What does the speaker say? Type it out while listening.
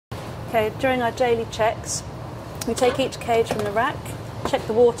Okay, during our daily checks, we take each cage from the rack, check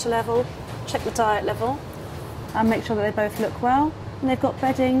the water level, check the diet level, and make sure that they both look well, and they've got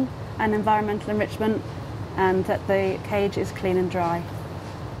bedding and environmental enrichment, and that the cage is clean and dry.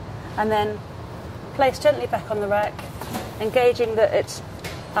 And then place gently back on the rack, engaging that it's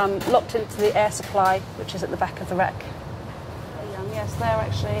locked into the air supply, which is at the back of the rack. Yes, they're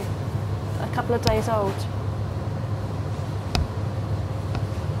actually a couple of days old.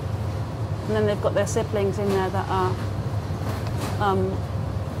 And then they've got their siblings in there that are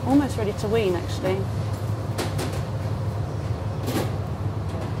almost ready to wean, actually.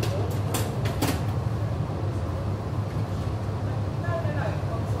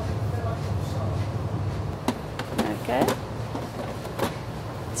 Okay.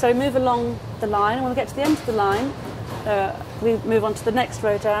 So we move along the line, and when we get to the end of the line, we move on to the next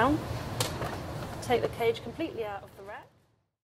row down, take the cage completely out of the